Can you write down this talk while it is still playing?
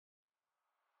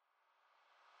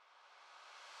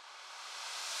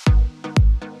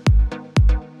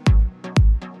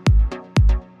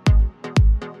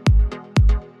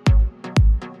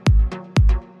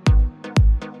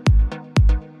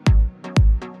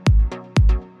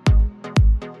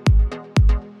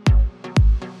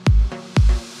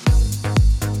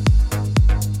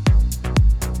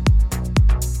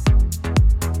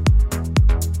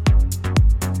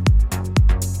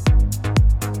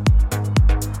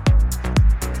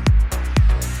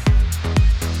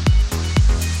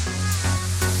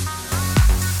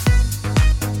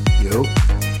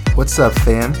What's up,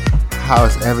 fam?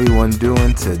 How's everyone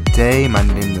doing today? My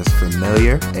name is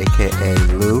Familiar, aka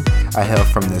Lou. I hail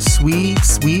from the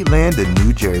sweet land of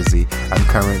New Jersey. I'm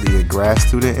currently a grad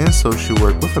student in social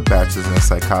work with a bachelor's in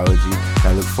psychology.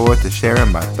 I look forward to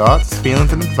sharing my thoughts,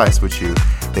 feelings, and advice with you.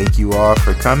 Thank you all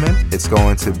for coming. It's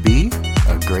going to be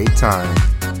a great time.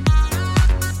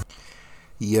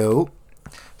 Yo,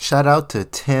 shout out to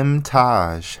Tim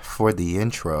Taj for the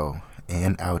intro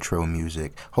and outro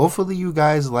music. Hopefully you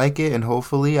guys like it, and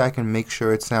hopefully I can make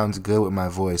sure it sounds good with my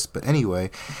voice. But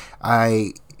anyway,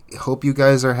 I hope you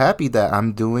guys are happy that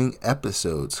I'm doing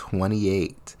episode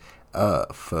 28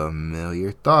 of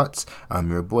Familiar Thoughts. I'm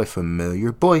your boy,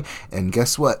 Familiar Boy, and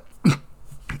guess what?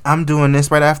 I'm doing this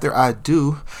right after I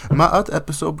do my other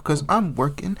episode because I'm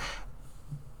working.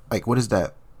 Like, what is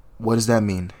that? What does that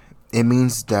mean? It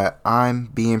means that I'm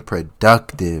being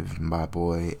productive, my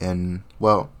boy. And,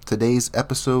 well, today's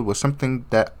episode was something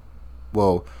that,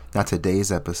 well, not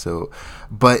today's episode,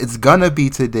 but it's gonna be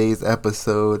today's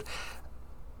episode.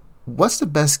 What's the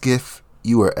best gift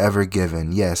you were ever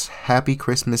given? Yes, happy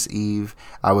Christmas Eve.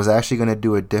 I was actually gonna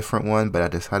do a different one, but I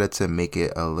decided to make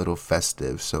it a little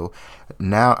festive. So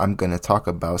now I'm gonna talk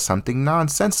about something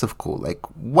nonsensical. Like,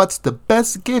 what's the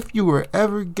best gift you were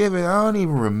ever given? I don't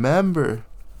even remember.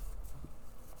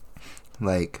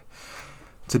 Like,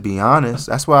 to be honest,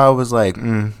 that's why I was like,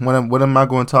 what am I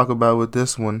going to talk about with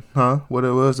this one? What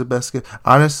was the best gift?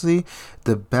 Honestly,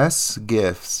 the best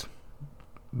gifts,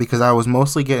 because I was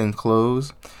mostly getting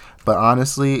clothes, but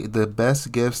honestly, the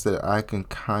best gifts that I can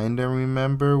kind of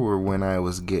remember were when I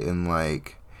was getting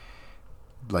like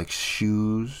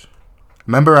shoes.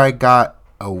 Remember I got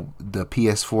the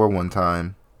PS4 one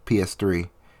time, PS3.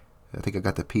 I think I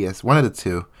got the one of the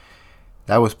two.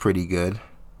 That was pretty good.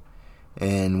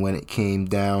 And when it came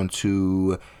down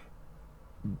to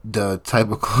the type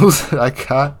of clothes that I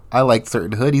got, I like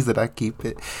certain hoodies that I keep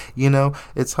it. You know,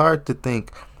 it's hard to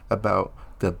think about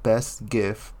the best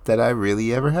gift that I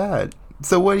really ever had.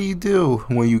 So what do you do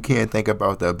when you can't think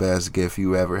about the best gift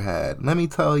you ever had? Let me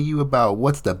tell you about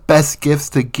what's the best gifts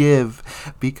to give,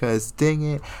 because dang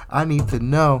it, I need to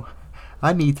know.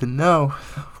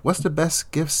 What's the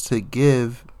best gifts to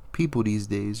give people these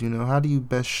days? You know, how do you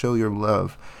best show your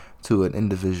love to an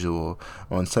individual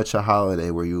on such a holiday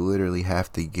where you literally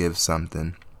have to give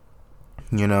something?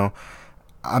 You know,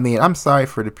 I mean, I'm sorry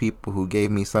for the people who gave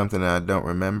me something that I don't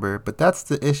remember, but that's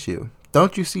the issue.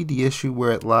 Don't you see the issue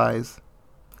where it lies?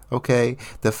 Okay,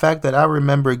 the fact that I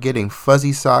remember getting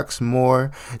fuzzy socks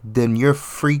more than your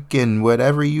freaking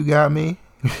whatever you got me.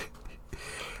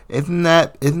 Isn't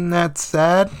that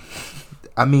sad?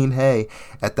 I mean, hey,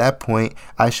 at that point,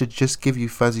 I should just give you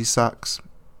fuzzy socks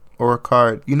or a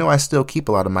card. You know, I still keep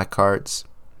a lot of my cards,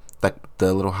 like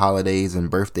the little holidays and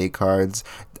birthday cards.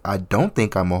 I don't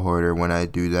think I'm a hoarder when I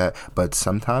do that, but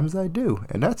sometimes I do,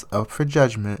 and that's up for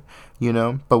judgment, you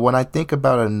know. But when I think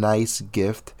about a nice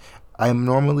gift, I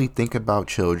normally think about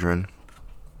children.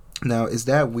 Now, is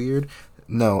that weird?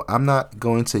 No, I'm not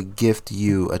going to gift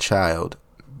you a child.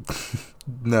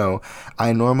 No,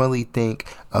 I normally think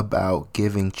about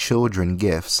giving children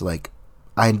gifts. Like,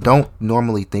 I don't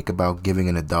normally think about giving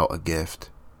an adult a gift.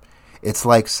 It's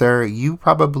like, sir, you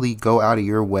probably go out of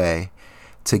your way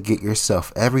to get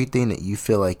yourself everything that you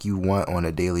feel like you want on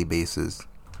a daily basis.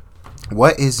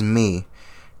 What is me,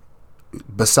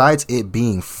 besides it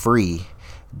being free,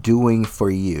 doing for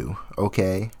you,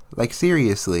 okay? Like,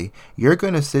 seriously, you're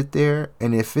going to sit there,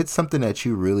 and if it's something that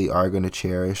you really are going to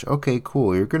cherish, okay,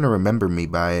 cool, you're going to remember me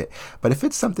by it. But if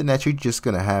it's something that you're just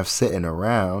going to have sitting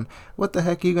around, what the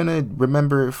heck are you going to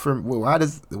remember from? Why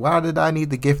did I need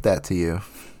to gift that to you?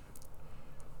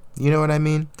 You know what I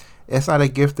mean? It's not a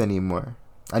gift anymore.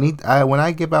 When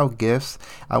I give out gifts,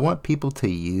 I want people to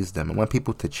use them. I want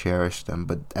people to cherish them.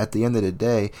 But at the end of the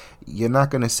day, you're not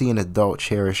going to see an adult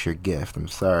cherish your gift. I'm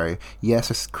sorry. Yes,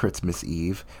 it's Christmas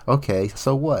Eve. Okay,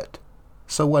 so what?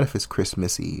 So what if it's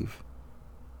Christmas Eve?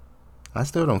 I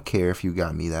still don't care if you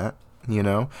got me that. You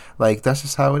know? Like, that's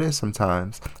just how it is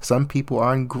sometimes. Some people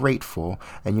are ungrateful,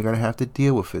 and you're going to have to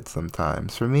deal with it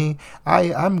sometimes. For me,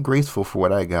 I'm grateful for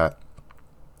what I got.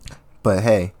 But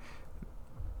hey,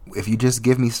 if you just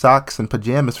give me socks and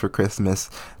pajamas for Christmas,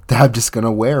 I'm just going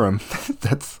to wear them.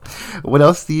 That's, what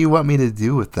else do you want me to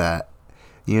do with that?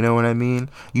 You know what I mean?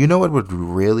 You know what would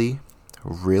really,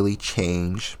 really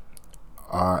change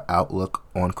our outlook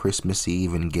on Christmas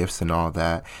Eve and gifts and all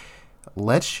that?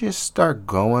 Let's just start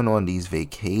going on these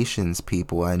vacations,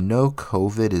 people. I know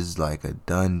COVID is like a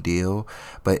done deal,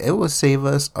 but it will save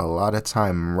us a lot of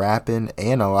time rapping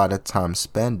and a lot of time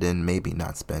spending, maybe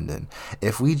not spending,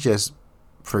 if we just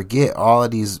forget all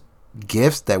of these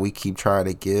gifts that we keep trying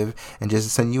to give and just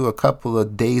send you a couple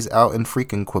of days out in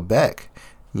freaking Quebec,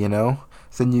 you know?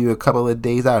 Send you a couple of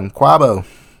days out in Quabo.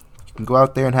 You can go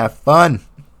out there and have fun,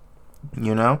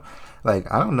 you know?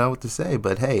 Like, I don't know what to say,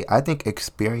 but hey, I think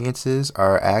experiences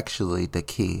are actually the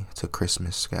key to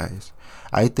Christmas, guys.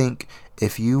 I think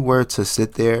if you were to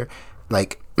sit there,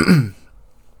 like,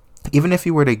 even if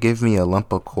you were to give me a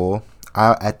lump of coal,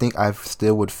 I think I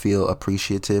still would feel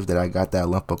appreciative that I got that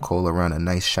lump of coal around a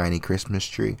nice shiny Christmas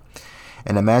tree.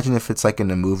 And imagine if it's like in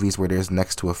the movies where there's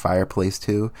next to a fireplace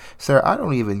too. Sir, I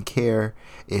don't even care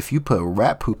if you put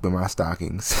rat poop in my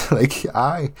stockings. Like,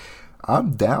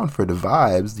 I'm down for the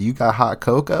vibes. You got hot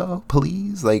cocoa,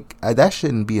 please? Like, that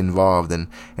shouldn't be involved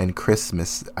in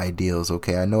Christmas ideals,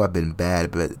 okay? I know I've been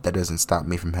bad, but that doesn't stop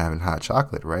me from having hot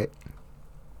chocolate, right?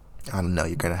 I don't know.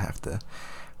 You're going to have to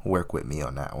work with me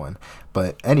on that one.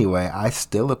 But anyway, I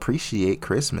still appreciate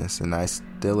Christmas, and I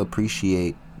still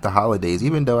appreciate the holidays,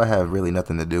 even though I have really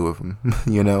nothing to do with them.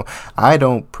 You know, I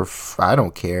don't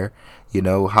care. You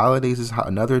know, holidays is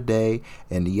another day,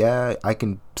 and yeah, I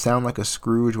can sound like a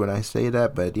Scrooge when I say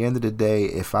that, but at the end of the day,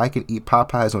 if I can eat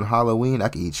Popeyes on Halloween, I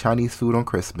can eat Chinese food on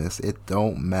Christmas. It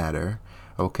don't matter,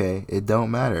 okay? It don't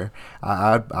matter.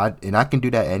 And I can do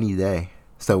that any day.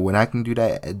 So when I can do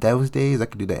that those days, I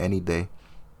can do that any day.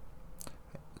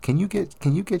 Can you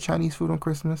get Chinese food on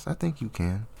Christmas? I think you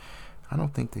can. I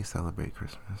don't think they celebrate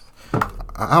Christmas.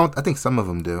 I think some of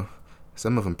them do.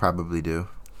 Some of them probably do.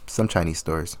 Some Chinese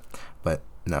stores, but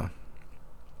no.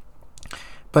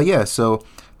 But yeah, so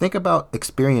think about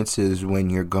experiences when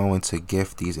you're going to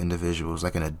gift these individuals,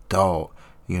 like an adult,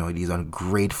 you know, these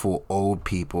ungrateful old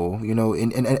people, you know,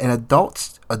 and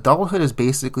adulthood is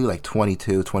basically like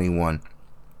 22, 21.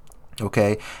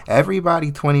 Okay,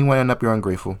 everybody 21 and up, you're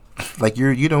ungrateful. Like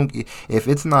you don't, if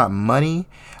it's not money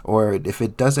or if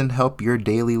it doesn't help your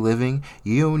daily living,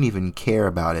 you don't even care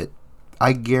about it.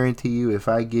 I guarantee you, if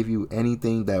I give you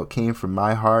anything that came from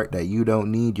my heart that you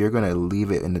don't need, you're gonna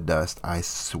leave it in the dust. I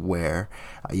swear,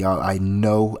 y'all. I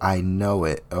know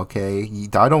it. Okay,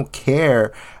 I don't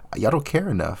care. Y'all don't care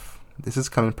enough. This is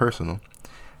coming personal.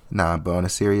 Nah, but on a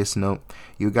serious note,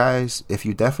 you guys, if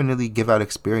you definitely give out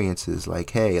experiences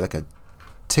like, hey, like a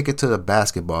ticket to a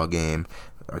basketball game,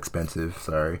 expensive,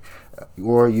 sorry,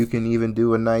 or you can even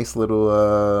do a nice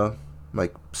little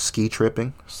like ski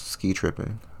tripping.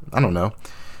 I don't know.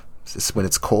 It's when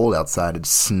it's cold outside, it's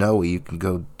snowy, you can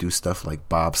go do stuff like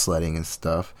bobsledding and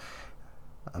stuff.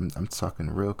 I'm talking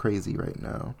real crazy right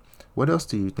now. What else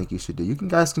do you think you should do? You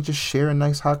guys can just share a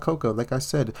nice hot cocoa. Like I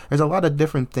said, there's a lot of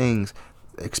different things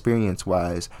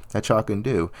experience-wise that y'all can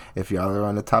do. If y'all are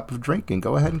on the top of drinking,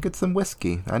 go ahead and get some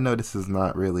whiskey. I know this is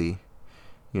not really,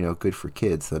 you know, good for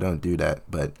kids, so don't do that.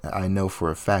 But I know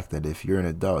for a fact that if you're an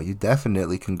adult, you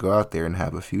definitely can go out there and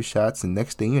have a few shots, and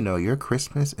next thing you know, your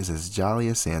Christmas is as jolly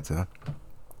as Santa.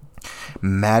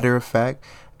 Matter of fact,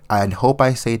 I hope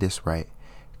I say this right.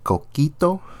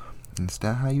 Coquito, is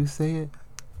that how you say it?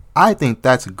 I think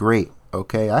that's great.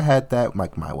 Okay, I had that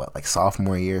like my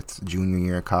sophomore year, junior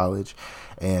year of college,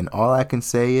 and all I can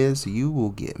say is you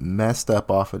will get messed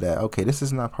up off of that. Okay, this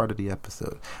is not part of the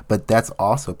episode, but that's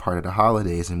also part of the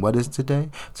holidays. And what is today?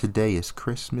 Today is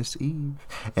Christmas Eve.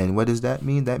 And what does that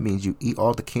mean? That means you eat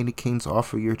all the candy canes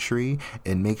off of your tree,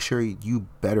 and make sure you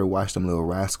better watch them little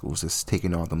rascals that's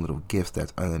taking all them little gifts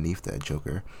that's underneath that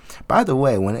joker. By the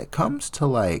way, when it comes to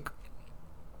like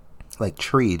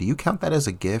tree, do you count that as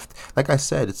a gift? Like I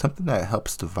said, it's something that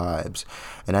helps the vibes,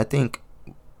 and I think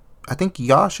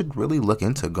y'all should really look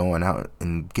into going out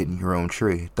and getting your own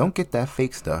tree. Don't get that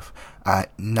fake stuff. I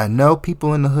know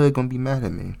people in the hood gonna be mad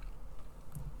at me,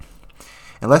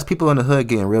 unless people in the hood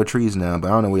getting real trees now, but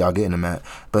I don't know where y'all getting them at.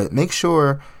 But make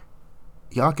sure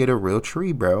y'all get a real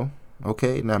tree, bro.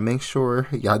 Okay, now make sure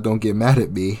y'all don't get mad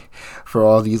at me for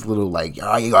all these little like,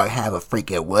 oh, you gotta have a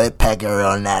freaking woodpecker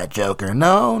on that joker.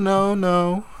 No.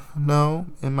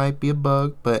 It might be a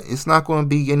bug, but it's not going to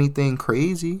be anything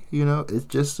crazy, you know. It's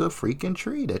just a freaking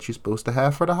tree that you're supposed to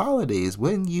have for the holidays.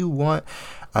 When you want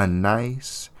a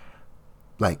nice,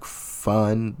 like,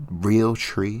 fun, real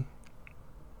tree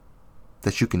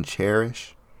that you can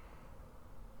cherish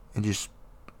and just,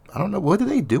 I don't know, what do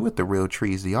they do with the real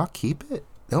trees? Do y'all keep it?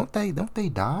 Don't they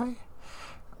die?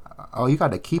 Oh, you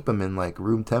gotta keep them in like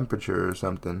room temperature or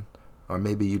something. Or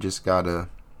maybe you just gotta,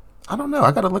 I don't know,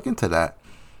 I gotta look into that.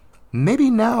 Maybe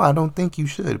now I don't think you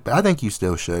should, but I think you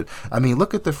still should. I mean,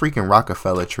 look at the freaking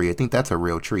Rockefeller tree. I think that's a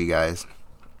real tree, guys.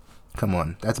 Come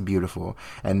on, that's beautiful.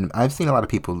 And I've seen a lot of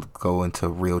people go into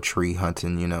real tree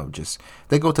hunting, you know, just,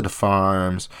 they go to the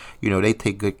farms, you know, they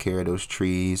take good care of those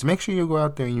trees. Make sure you go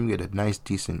out there and you get a nice,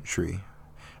 decent tree.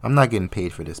 I'm not getting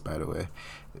paid for this, by the way.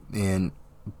 And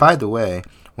by the way,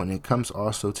 when it comes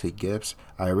also to gifts,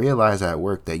 I realize at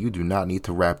work that you do not need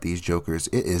to wrap these jokers.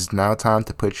 It is now time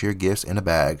to put your gifts in a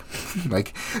bag.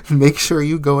 Like, make sure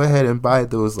you go ahead and buy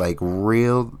those like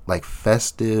real like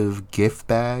festive gift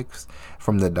bags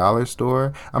from the dollar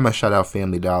store. I'm gonna shout out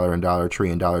Family Dollar and Dollar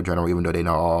Tree and Dollar General, even though they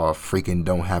know all freaking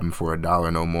don't have them for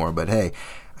 $1 no more. But hey,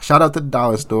 shout out to the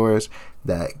dollar stores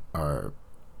that are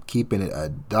keeping it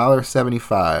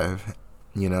 $1.75.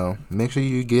 You know, make sure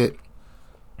you get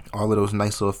all of those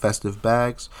nice little festive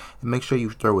bags, and make sure you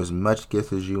throw as much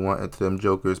gifts as you want into them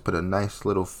jokers. Put a nice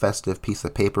little festive piece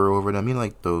of paper over them. You know,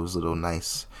 like those little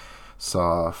nice,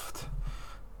 soft,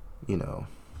 you know,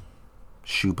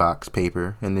 shoebox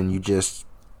paper, and then you just,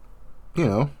 you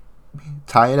know,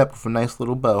 tie it up with a nice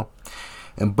little bow,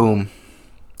 and boom,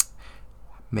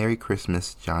 Merry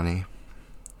Christmas, Johnny.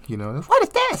 You know, what is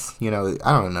this? You know,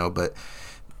 I don't know, but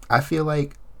I feel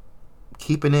like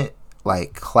keeping it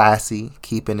like classy,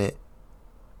 keeping it,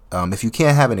 if you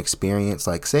can't have an experience,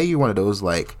 like say you're one of those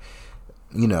like,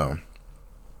 you know,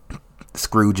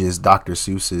 Scrooge's, Dr.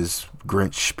 Seuss's,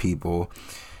 Grinch people,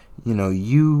 you know,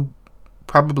 you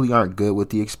probably aren't good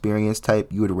with the experience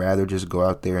type. You would rather just go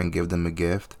out there and give them a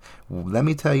gift. Let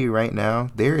me tell you right now,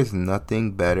 there is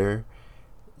nothing better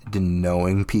than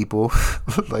knowing people.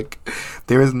 Like,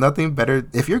 there is nothing better.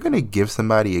 If you're going to give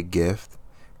somebody a gift,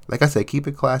 like I said, keep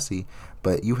it classy,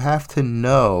 but you have to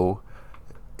know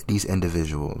these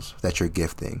individuals that you're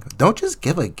gifting. Don't just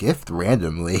give a gift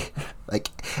randomly. Like,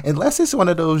 unless it's one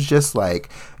of those just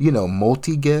like, you know,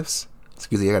 multi-gifts.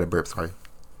 Excuse me, I got a burp, sorry.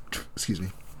 Excuse me.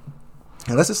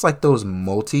 Unless it's like those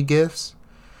multi-gifts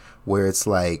where it's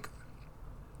like,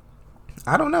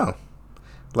 I don't know,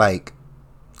 like,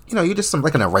 you know, you just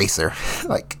like an eraser.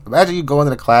 Like, imagine you go into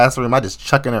the classroom, I just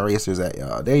chucking erasers at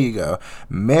y'all. There you go.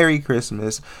 Merry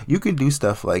Christmas. You can do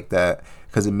stuff like that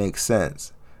because it makes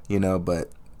sense, you know, but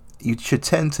you should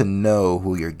tend to know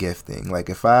who you're gifting. Like,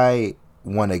 if I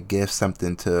want to gift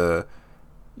something to,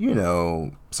 you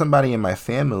know, somebody in my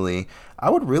family, I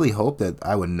would really hope that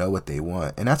I would know what they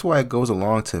want. And that's why it goes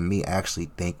along to me actually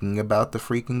thinking about the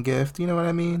freaking gift. You know what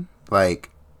I mean? Like,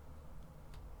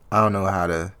 I don't know how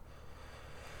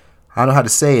to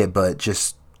say it, but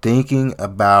just thinking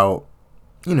about,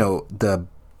 you know,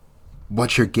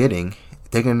 what you're getting,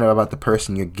 thinking about the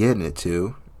person you're getting it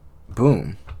to,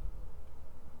 boom,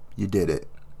 you did it.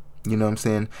 You know what I'm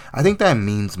saying? I think that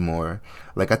means more.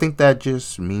 Like, I think that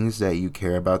just means that you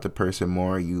care about the person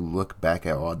more. You look back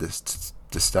at all the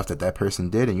stuff that person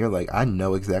did, and you're like, I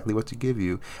know exactly what to give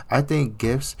you. I think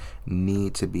gifts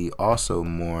need to be also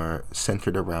more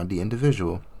centered around the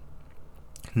individual.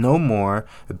 No more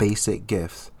basic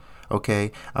gifts.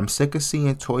 Okay? I'm sick of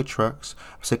seeing toy trucks.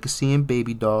 I'm sick of seeing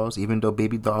baby dolls, even though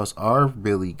baby dolls are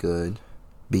really good.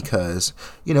 Because,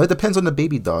 you know, it depends on the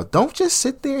baby doll. Don't just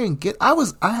sit there and get... I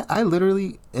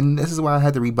literally... And this is why I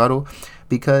had to rebuttal.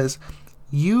 Because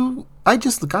I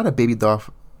just got a baby doll.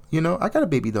 You know, I got a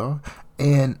baby doll.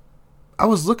 And I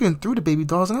was looking through the baby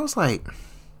dolls and I was like,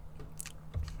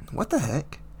 what the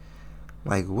heck?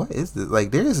 Like, what is this?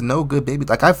 Like, there is no good baby.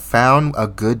 Like, I found a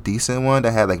good, decent one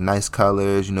that had, like, nice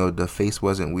colors. You know, the face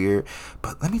wasn't weird.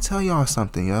 But let me tell y'all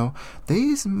something, yo.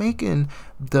 They's making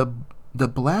the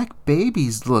black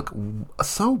babies look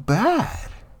so bad.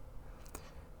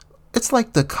 It's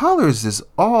like the colors is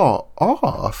all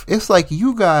off. It's like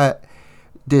you got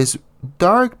this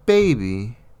dark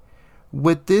baby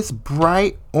with this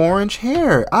bright orange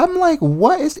hair. I'm like,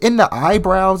 what is in the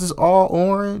eyebrows is all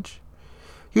orange?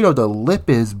 You know, the lip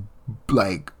is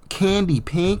like candy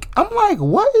pink. I'm like,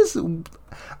 what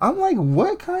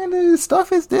kind of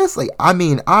stuff is this? Like, I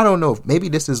mean, I don't know. Maybe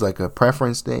this is like a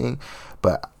preference thing,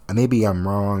 but maybe I'm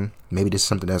wrong. Maybe this is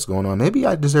something that's going on. Maybe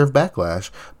I deserve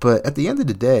backlash. But at the end of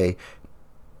the day,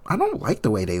 I don't like the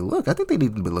way they look. I think they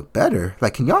need to look better.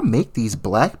 Like, can y'all make these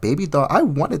black baby dolls? I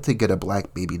wanted to get a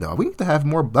black baby doll. We need to have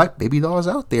more black baby dolls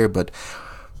out there, but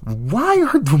why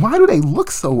do they look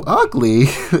so ugly?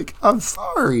 Like, I'm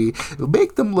sorry.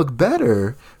 Make them look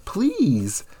better,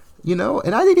 please. You know,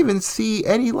 and I didn't even see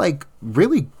any like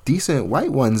really decent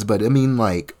white ones, but I mean,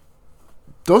 like,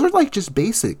 those are like just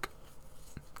basic.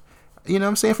 You know what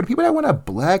I'm saying? For the people that want a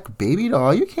black baby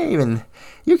doll, you can't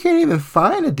even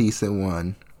find a decent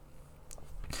one.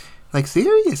 Like,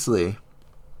 seriously.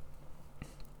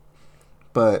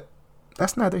 But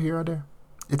that's neither here or there.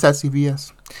 It's at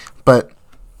CVS. But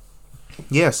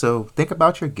yeah, so think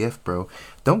about your gift, bro.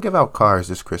 Don't give out cars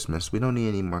this Christmas. We don't need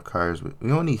any more cars. We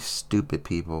don't need stupid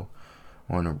people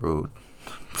on the road.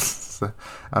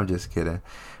 I'm just kidding.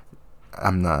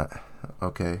 I'm not.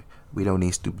 Okay. We don't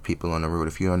need stupid people on the road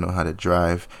if you don't know how to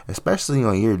drive, especially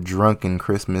on your drunken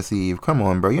Christmas Eve. Come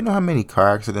on, bro. You know how many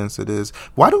car accidents it is?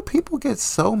 Why do people get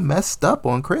so messed up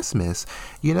on Christmas?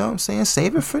 You know what I'm saying?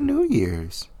 Save it for New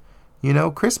Year's. You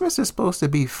know, Christmas is supposed to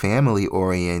be family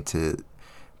oriented.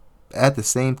 At the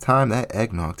same time, that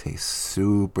eggnog tastes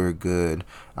super good.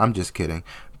 I'm just kidding.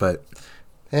 But,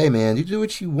 hey, man, you do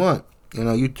what you want. You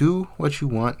know, you do what you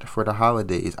want for the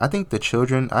holidays. I think the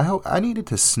children, I needed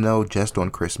to snow just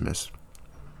on Christmas.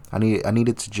 I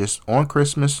needed to just on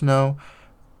Christmas snow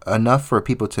enough for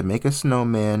people to make a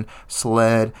snowman,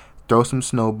 sled, throw some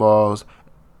snowballs,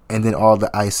 and then all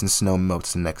the ice and snow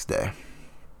melts the next day.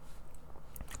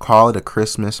 Call it a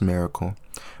Christmas miracle.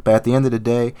 But at the end of the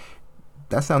day,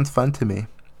 that sounds fun to me.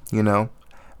 You know,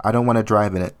 I don't want to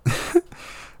drive in it.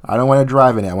 I don't want to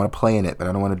drive in it. I want to play in it, but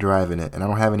I don't want to drive in it. And I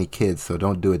don't have any kids, so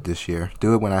don't do it this year.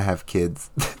 Do it when I have kids.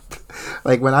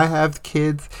 Like, when I have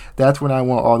kids, that's when I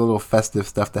want all the little festive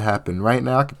stuff to happen. Right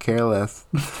now, I could care less.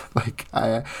 Like,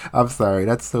 I'm sorry.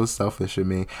 That's so selfish of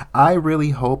me. I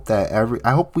really hope that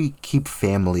I hope we keep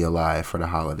family alive for the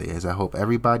holidays. I hope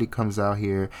everybody comes out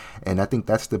here, and I think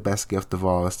that's the best gift of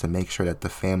all, is to make sure that the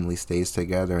family stays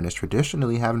together and is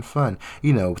traditionally having fun.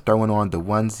 You know, throwing on the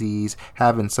onesies,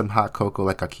 having some hot cocoa,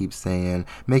 like I keep saying,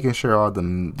 making sure all the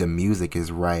music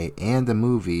is right, and the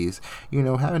movies. You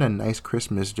know, having a nice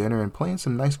Christmas dinner and playing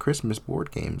some nice Christmas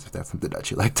board games, if that's something that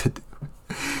you like to do.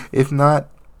 If not,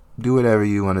 do whatever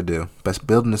you want to do. But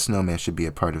building a snowman should be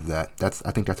a part of that.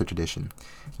 I think that's a tradition.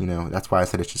 You know, that's why I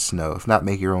said it should snow. If not,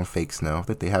 make your own fake snow. I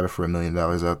think they have it for $1 million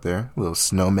out there. Little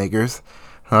snow makers.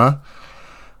 Huh?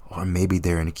 Or maybe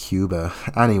they're in Cuba.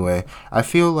 Anyway, I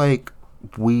feel like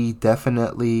we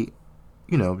definitely,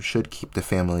 you know, should keep the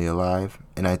family alive.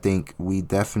 And I think we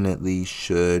definitely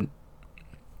should,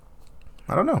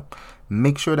 I don't know,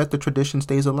 make sure that the tradition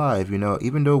stays alive. You know,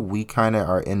 even though we kind of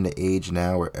are in the age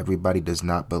now where everybody does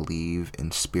not believe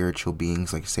in spiritual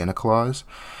beings like Santa Claus,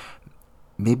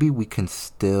 maybe we can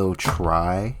still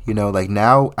try. You know, like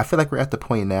now, I feel like we're at the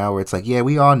point now where it's like, yeah,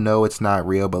 we all know it's not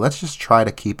real, but let's just try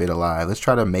to keep it alive. Let's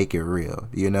try to make it real.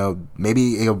 You know,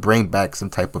 maybe it'll bring back some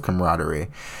type of camaraderie.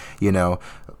 You know,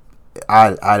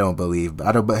 I don't believe,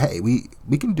 but hey,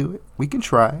 we can do it. We can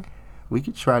try. We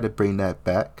can try to bring that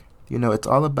back. You know, it's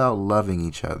all about loving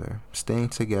each other, staying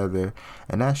together,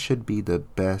 and that should be the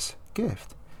best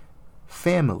gift.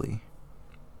 Family.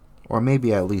 Or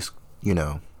maybe at least, you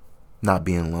know, not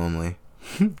being lonely.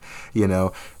 You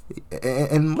know,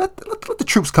 and let the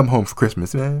troops come home for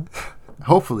Christmas, man.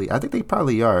 Hopefully. I think they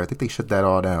probably are. I think they shut that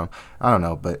all down. I don't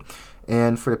know, but,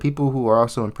 and for the people who are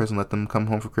also in prison, let them come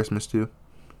home for Christmas too.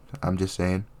 I'm just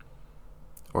saying.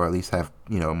 Or at least have,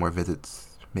 you know, more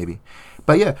visits, maybe.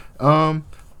 But yeah,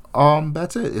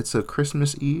 that's it. It's a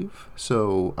Christmas Eve,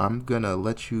 so I'm gonna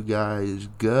let you guys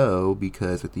go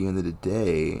because at the end of the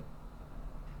day,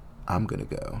 I'm gonna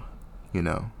go. You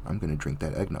know, I'm gonna drink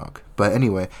that eggnog. But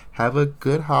anyway, have a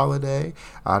good holiday.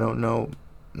 I don't know.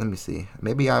 Let me see.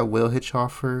 Maybe I will hit y'all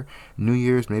for New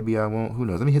Year's. Maybe I won't. Who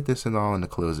knows? Let me hit this all in the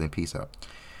closing. Peace out.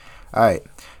 All right.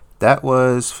 That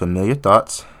was Familiar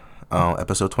Thoughts,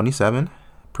 episode 27.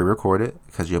 Pre-recorded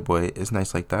because your boy is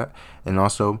nice like that. And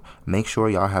also make sure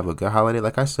y'all have a good holiday,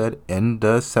 like I said in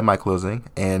the semi-closing,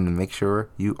 and make sure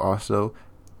you also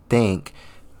thank,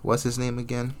 what's his name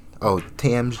again? Oh,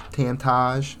 Tam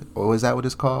Taj, or is that what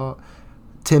it's called?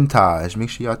 Tim Taj. Make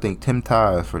sure y'all thank Tim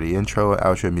Taj for the intro and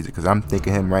outro music, because I'm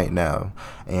thinking him right now.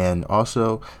 And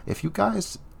also, if you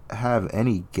guys have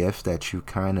any gifts that you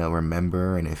kind of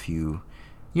remember, and if you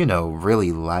know,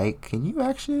 really like, can you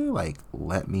actually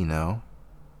let me know?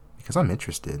 Because I'm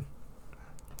interested.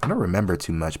 I don't remember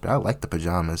too much, but I like the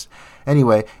pajamas.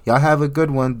 Anyway, y'all have a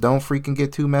good one. Don't freaking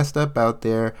get too messed up out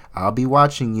there. I'll be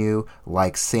watching you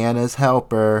like Santa's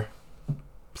helper.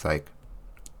 It's like,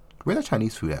 where's that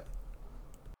Chinese food at?